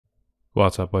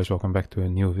What's up, boys? Welcome back to a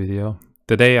new video.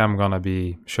 Today I'm gonna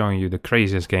be showing you the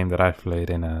craziest game that I've played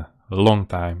in a long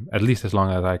time, at least as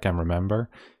long as I can remember.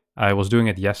 I was doing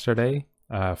it yesterday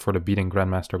for the beating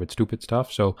Grandmaster with stupid stuff,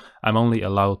 so I'm only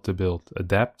allowed to build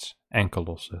adepts and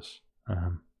colossus.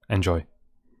 Enjoy.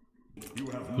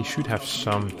 He should have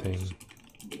something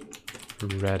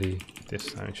ready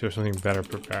this time. He should have something better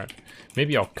prepared.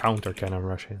 Maybe I'll counter cannon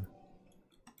rush him.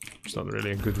 It's not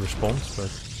really a good response, but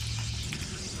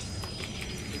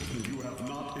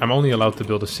I'm only allowed to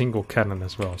build a single cannon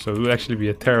as well, so it would actually be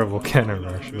a terrible cannon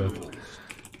rush, but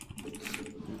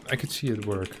I could see it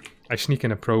work. I sneak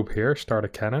in a probe here, start a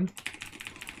cannon,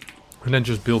 and then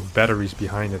just build batteries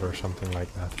behind it or something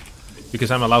like that. Because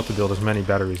I'm allowed to build as many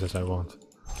batteries as I want.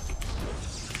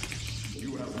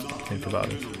 Think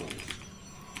about it.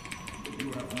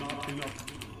 You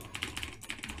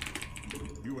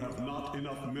have not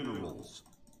enough minerals.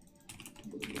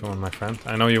 Come on, my friend.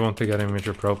 I know you want to get in with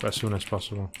your probe as soon as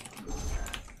possible.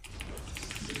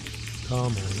 Come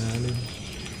on, Ali.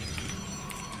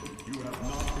 You have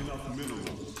not enough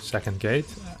minerals. Second gate.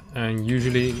 And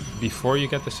usually, before you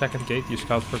get the second gate, you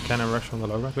scout for cannon rush on the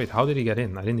low ground. Wait, how did he get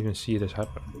in? I didn't even see this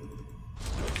happen.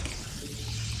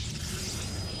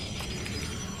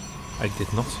 I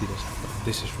did not see this happen.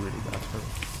 This is really bad for me.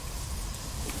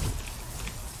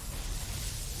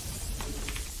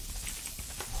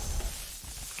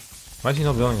 Why is he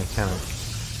not building a cannon?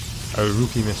 A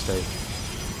rookie mistake.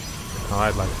 How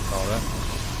I'd like to call that.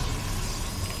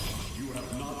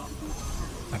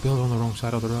 I built on the wrong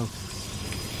side of the road.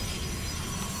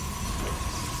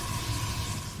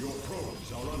 Your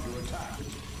probes are under attack.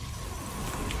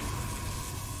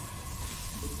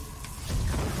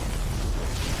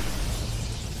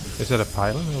 Is that a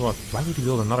pylon or what? Why would you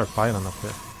build another pylon up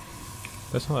there?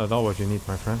 That's not at all what you need,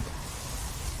 my friend.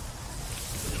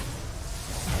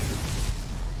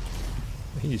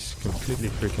 He's completely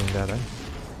freaking dead, eh?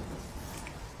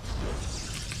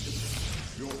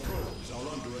 Your probes are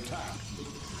under attack.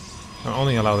 I'm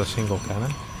only allowed a single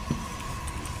cannon.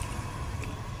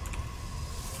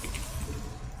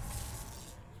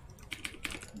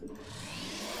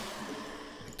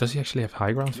 Does he actually have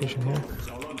high ground vision here?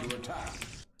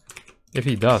 If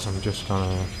he does, I'm just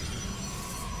gonna...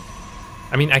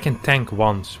 I mean, I can tank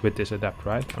once with this adept,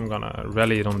 right? I'm gonna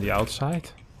rally it on the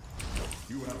outside.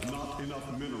 You have not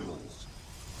enough minerals.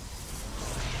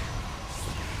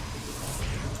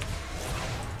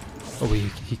 Oh,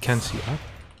 he can see up?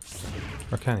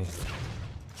 Or can he?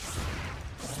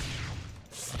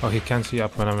 Oh, he can see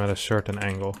up when I'm at a certain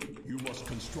angle. You must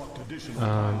construct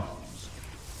additional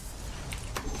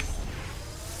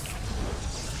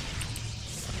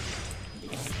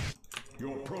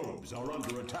Your probes are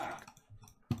under attack.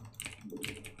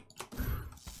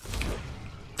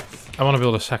 I want to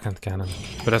build a second cannon,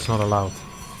 but that's not allowed.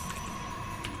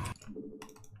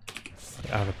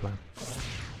 I have a plan.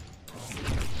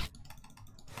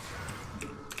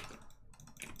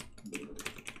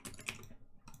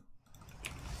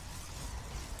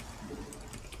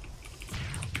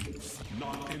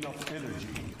 Not enough energy.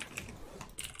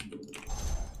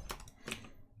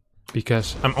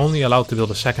 Because I'm only allowed to build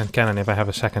a second cannon if I have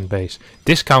a second base.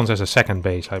 This counts as a second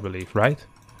base, I believe, right?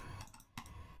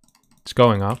 It's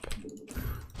going up.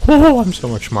 Oh, I'm so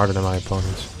much smarter than my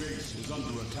opponents.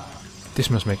 This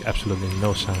must make absolutely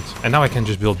no sense. And now I can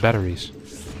just build batteries.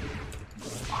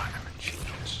 Oh, I'm a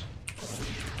genius.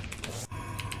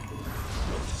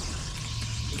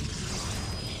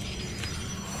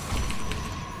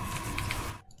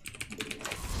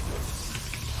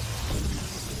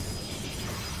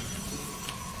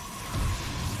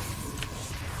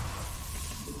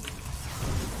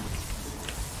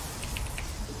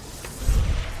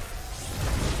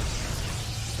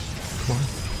 Come on.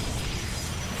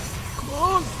 Come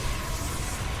on!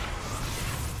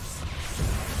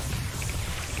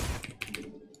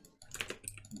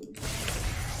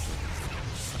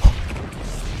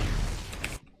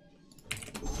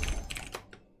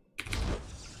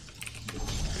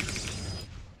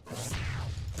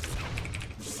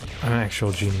 I'm an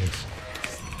actual genius.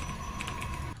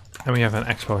 And we have an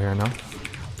expo here now.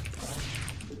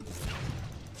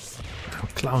 I'm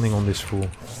clowning on this fool.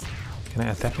 Can I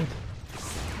attack it?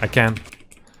 I can.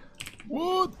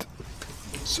 What?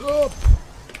 What's up?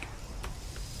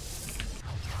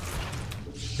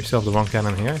 We still have the one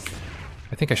cannon here.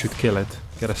 I think I should kill it.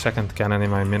 Get a second cannon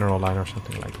in my mineral line or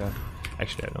something like that.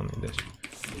 Actually, I don't need this.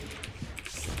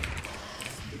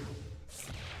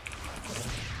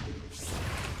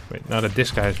 Wait, now that this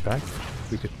guy is back,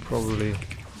 we could probably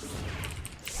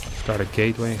start a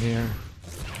gateway here.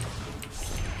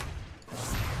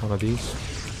 One of these.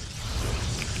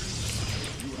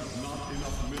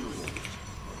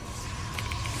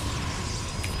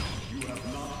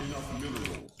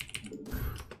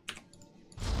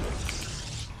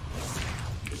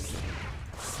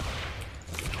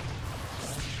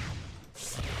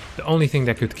 The only thing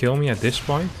that could kill me at this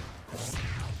point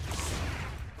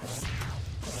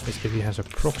is if he has a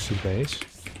proxy base.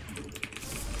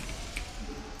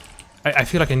 I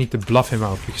feel like I need to bluff him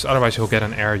out, because otherwise he'll get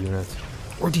an air unit.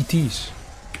 Or DTs.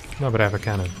 No, but I have a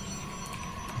cannon.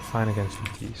 I'm fine against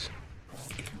DTs.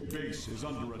 Base is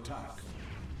under attack.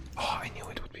 Oh, I knew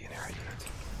it would be an air unit.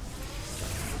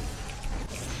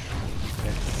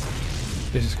 Okay.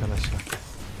 This is gonna suck.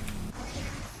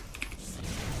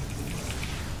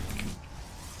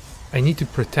 I need to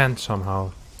pretend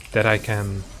somehow that I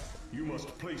can... You must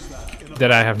place that in a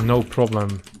that I have no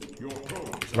problem your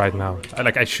probes right now.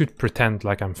 I should pretend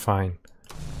like I'm fine.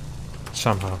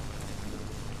 Somehow.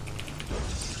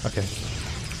 Okay.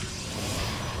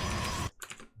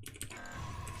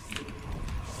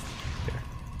 There.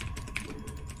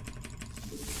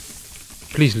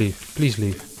 Please leave. Please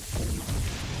leave.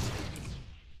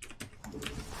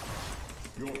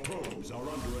 Your probes are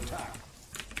under attack.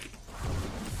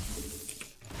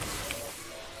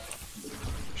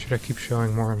 Should I keep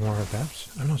showing more and more adepts?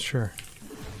 I'm not sure.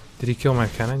 Did he kill my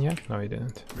cannon yet? No, he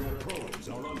didn't. Your probes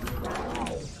are under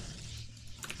attack.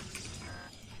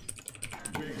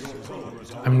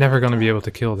 I'm never gonna be able to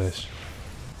kill this.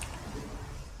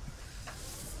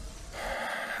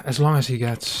 As long as he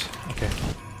gets... Okay.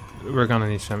 We're gonna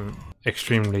need some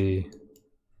extremely...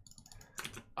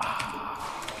 I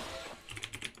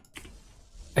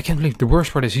can't believe the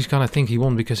worst part is he's gonna think he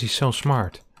won because he's so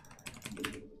smart.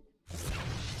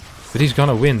 But he's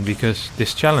gonna win because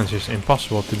this challenge is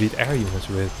impossible to beat air units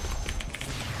with.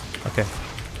 Okay.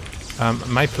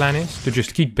 My plan is to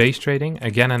just keep base trading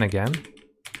again and again.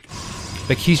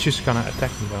 Like, he's just gonna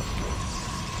attack me though.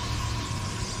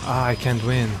 Ah, I can't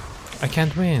win. I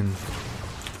can't win.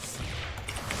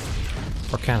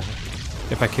 Or can I?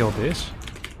 If I kill this?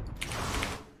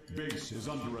 Base is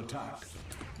under attack.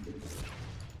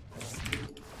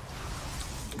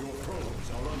 Your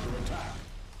probes are under attack.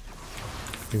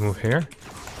 We move here.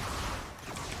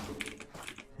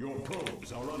 Your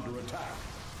probes are under attack.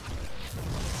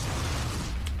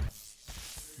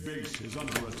 Base is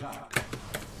under attack.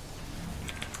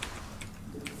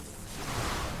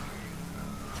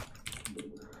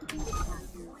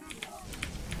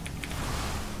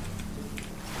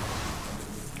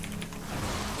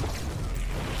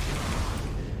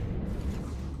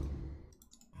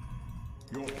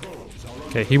 Your probes are under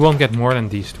Okay, he won't get more than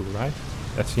these two, right?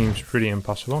 That seems pretty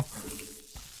impossible.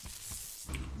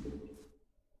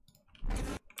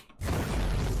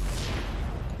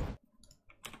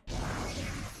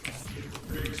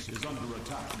 base is under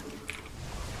attack.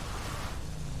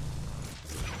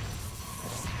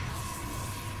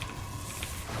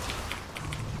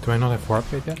 Do I not have warp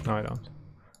gate yet? No, I don't.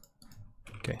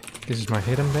 Okay, this is my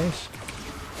hidden base.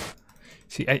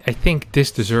 See, I think this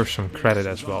deserves some credit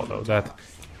as well, though. That,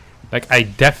 like, I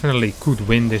definitely could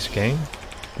win this game,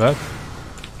 but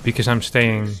because I'm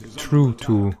staying true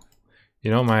to,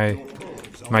 you know,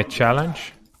 my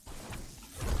challenge,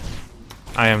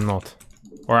 I am not,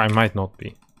 or I might not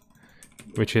be,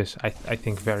 which is, I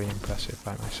think, very impressive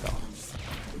by myself.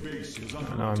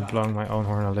 I know I'm blowing my own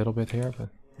horn a little bit here, but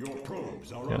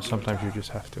yeah, sometimes you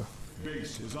just have to.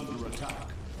 Base is under attack.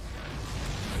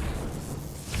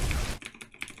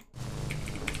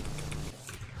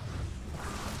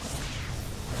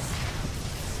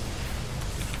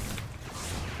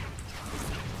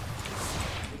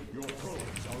 Your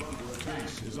probes are under attack.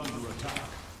 Base is under attack.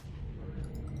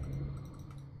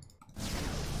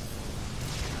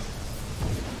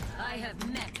 I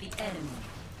have met the enemy.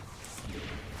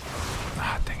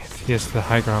 Ah, dang it. He has the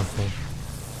high ground thing.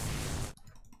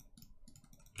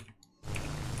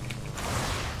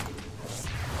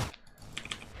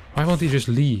 Why won't he just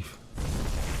leave?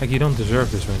 Like, you don't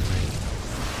deserve this win, mate.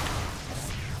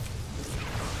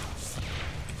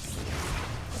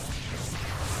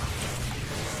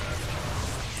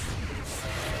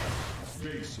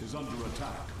 Base is under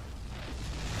attack.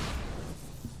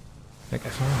 Like,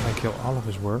 as long as I kill all of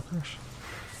his workers.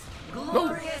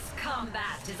 Glorious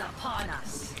combat is upon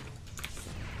us.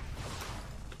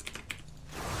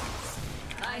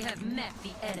 I have met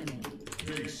the enemy.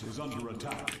 Base is under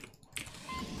attack.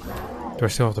 Do I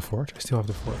still have the forge? I still have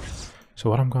the forge. So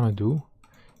what I'm gonna do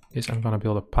is I'm gonna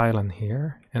build a pylon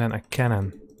here and then a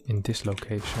cannon in this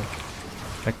location.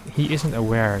 Like, he isn't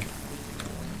aware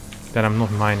that I'm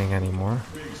not mining anymore,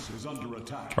 Base is under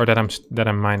attack. or that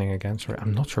I'm mining again. Sorry,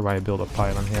 I'm not sure why I built a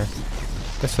pylon here.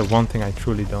 That's the one thing I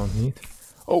truly don't need.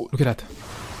 Oh, look at that!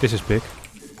 This is big,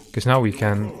 because now we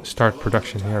can start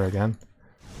production here again,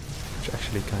 which is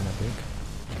actually kind of big.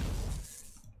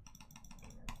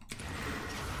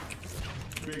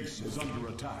 Base is under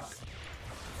attack.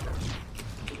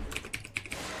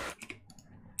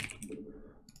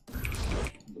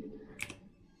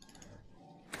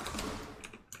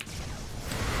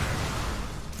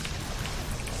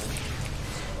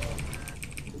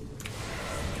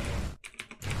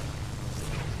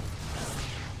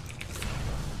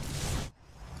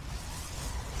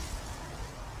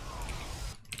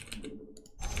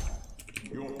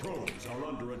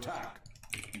 under attack.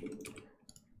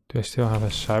 Do I still have a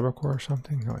cyber core or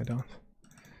something? No, I don't.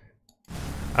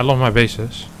 I lost my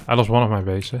bases. I lost one of my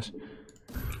bases.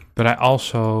 But I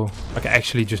also like I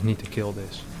actually just need to kill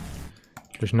this.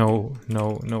 There's no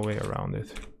way around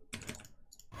it.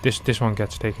 This one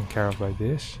gets taken care of by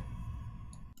this.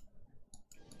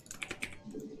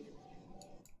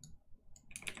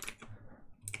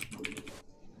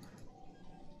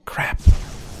 Crap.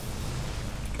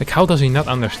 Like, how does he not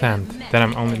understand that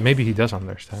I'm only... Maybe he does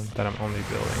understand that I'm only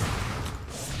building.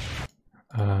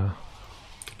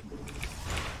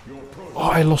 Oh,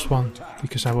 I lost one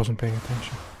because I wasn't paying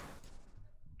attention.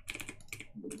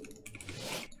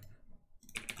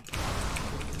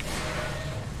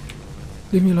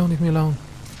 Leave me alone, leave me alone.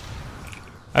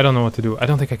 I don't know what to do. I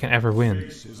don't think I can ever win.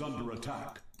 Base is under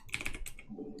attack.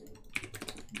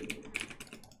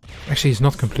 Actually, it's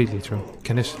not completely true.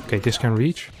 Can this... Okay, this can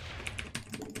reach.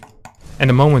 And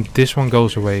the moment this one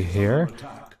goes away here,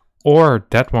 or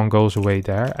that one goes away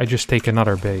there, I just take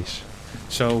another base.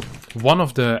 So one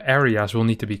of the areas will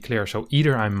need to be clear. So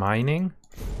either I'm mining,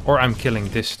 or I'm killing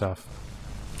this stuff.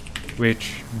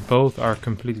 Which both are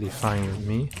completely fine with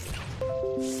me.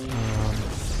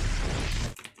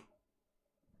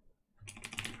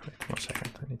 Wait 1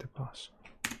 second, I need to pause.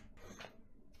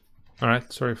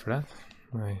 Alright, sorry for that.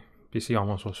 My PC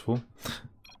almost was full.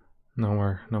 No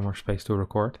more space to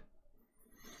record.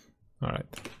 Alright,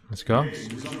 let's go. No,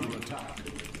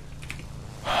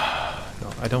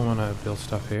 I don't want to build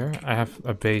stuff here. I have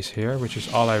a base here, which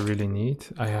is all I really need.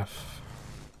 I have...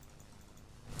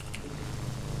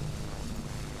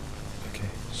 Okay,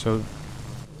 so...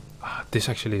 this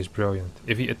actually is brilliant.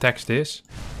 If he attacks this,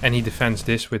 and he defends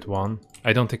this with one,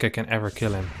 I don't think I can ever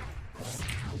kill him.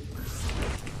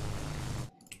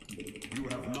 You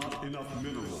have not enough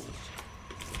minerals.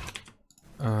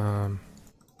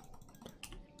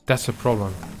 That's the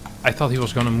problem. I thought he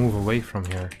was gonna move away from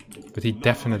here, but he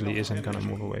definitely isn't gonna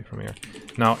move away from here.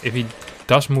 Now, if he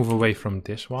does move away from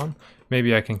this one,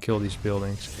 maybe I can kill these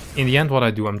buildings. In the end, what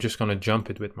I do, I'm just gonna jump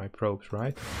it with my probes,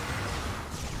 right?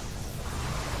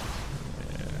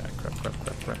 Yeah,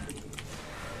 crap.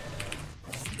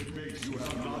 You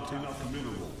have not enough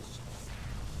minerals.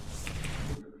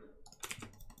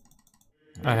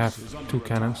 I have 2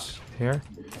 cannons here,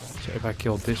 so if I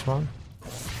kill this one,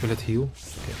 will it heal?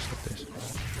 Okay, stop this.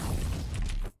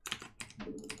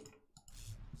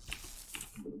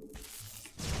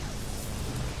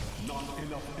 Not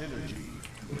enough energy.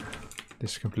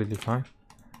 This is completely fine.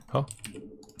 Oh.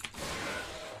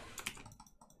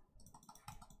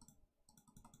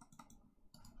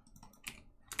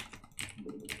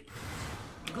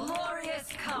 Glorious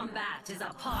combat is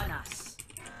upon us.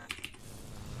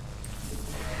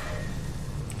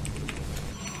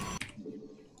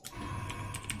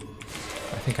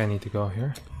 I think I need to go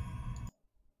here.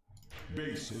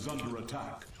 Base is under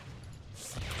attack.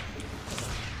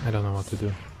 I don't know what to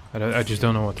do. I just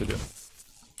don't know what to do.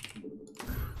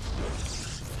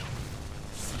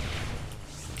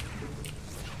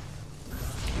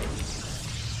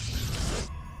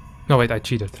 No, wait, I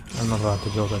cheated. I'm not allowed to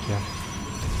build that yet.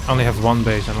 I only have 1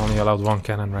 base. I'm only allowed 1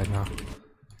 cannon right now.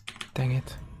 Dang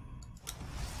it.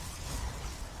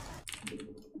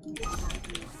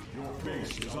 Your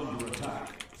base is under attack.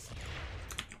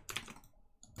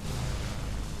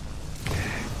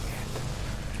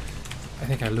 I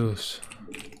think I lose.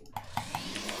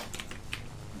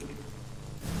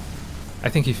 I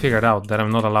think he figured out that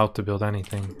I'm not allowed to build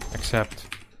anything except...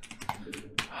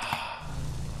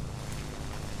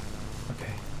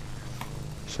 Okay.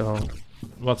 So,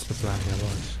 what's the plan here,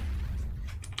 boys?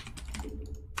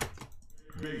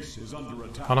 Base is under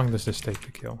attack. How long does this take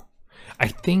to kill? I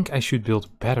think I should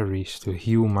build batteries to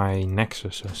heal my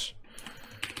nexuses.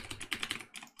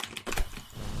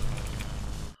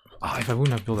 Oh, if I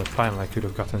wouldn't have built that pylon, I could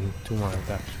have gotten 2 more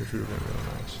adepts, which would have been really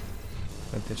nice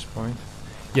at this point.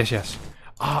 Yes.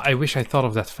 Ah, I wish I thought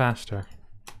of that faster.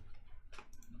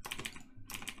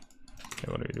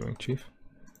 Okay, what are you doing, Chief?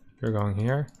 You're going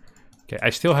here. Okay, I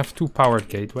still have 2 powered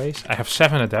gateways. I have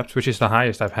 7 adepts, which is the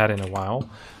highest I've had in a while.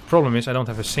 Problem is, I don't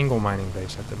have a single mining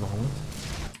base at the moment.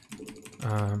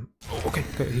 Okay,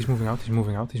 he's moving out.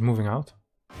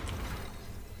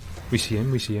 We see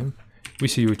him. We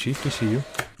see you, Chief, we see you.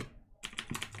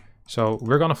 So,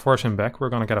 we're gonna force him back. We're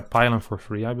gonna get a pylon for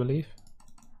free, I believe.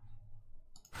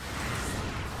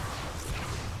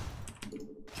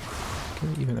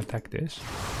 Can we even attack this?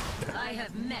 Yeah. I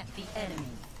have met the enemy.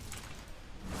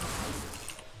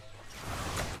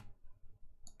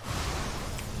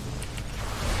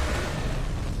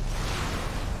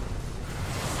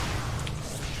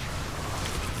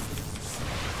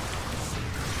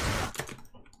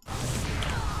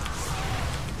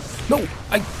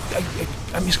 I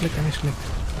misclicked, I misclicked.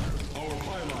 Our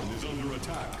pylon is under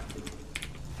attack.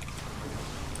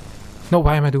 No,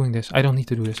 why am I doing this? I don't need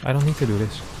to do this. I don't need to do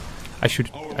this.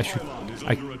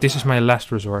 This is my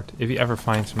last resort, if he ever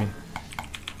finds me.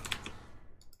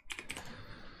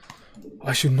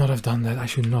 I should not have done that. I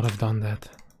should not have done that.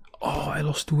 Oh, I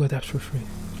lost 2 adepts for free.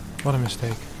 What a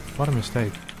mistake. What a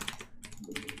mistake.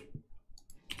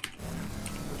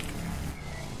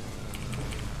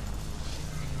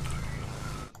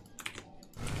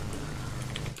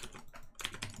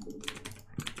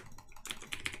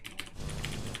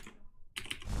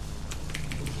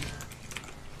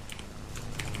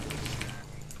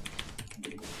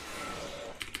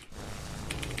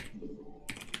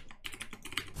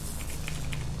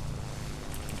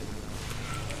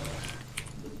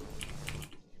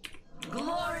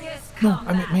 No,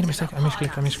 I made a mistake. I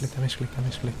misclicked.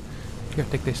 Here,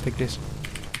 take this.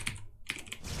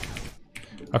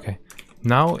 Okay,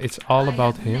 now it's all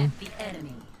about him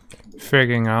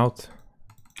figuring out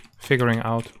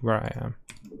where I am.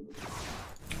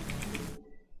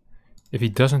 If he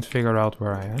doesn't figure out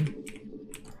where I am,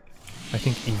 I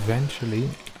think eventually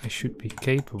I should be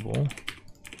capable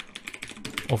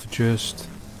of just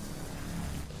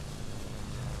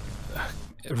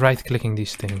right-clicking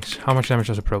these things. How much damage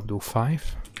does a probe do?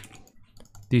 5?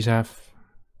 These have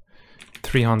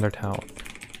 300 health.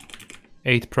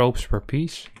 8 probes per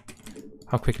piece.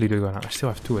 How quickly do you go now? I still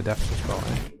have 2 adepts as well,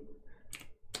 eh?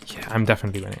 Yeah, I'm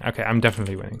definitely winning. Okay, I'm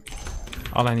definitely winning.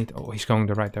 All I need... Oh, he's going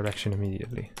the right direction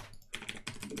immediately.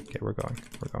 Okay, we're going.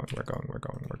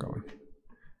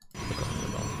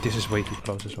 This is way too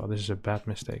close as well. This is a bad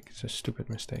mistake. It's a stupid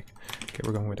mistake. Okay,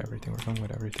 we're going with everything.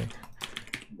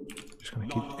 Just gonna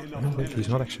keep... No, wait, he's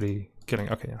not actually killing...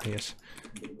 Okay, yeah, he is.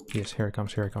 Here he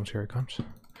comes.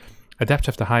 Adepts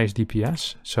have the highest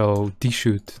DPS, so these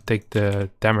should take the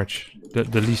damage,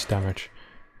 the least damage.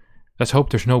 Let's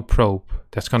hope there's no probe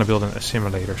that's gonna build an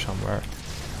assimilator somewhere.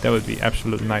 That would be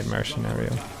absolute nightmare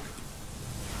scenario.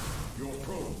 Your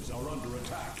probes are under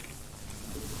attack.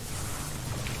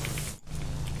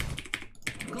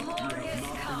 Glorious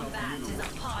combat is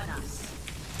upon us.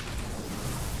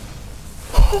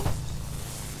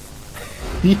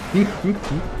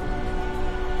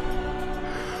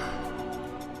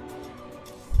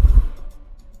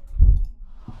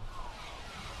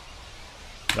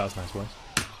 That was nice, boys.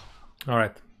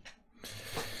 Alright.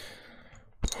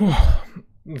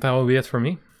 That will be it for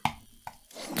me.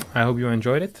 I hope you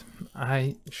enjoyed it.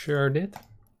 I sure did.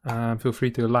 Feel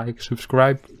free to like,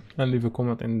 subscribe, and leave a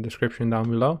comment in the description down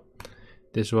below.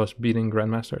 This was Beating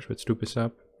Grandmasters with Stupid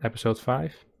Stuff, episode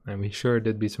 5. And we sure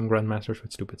did beat some Grandmasters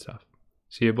with Stupid Stuff.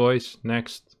 See you boys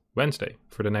next Wednesday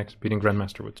for the next Beating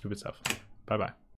Grandmaster with Stupid Stuff. Bye bye.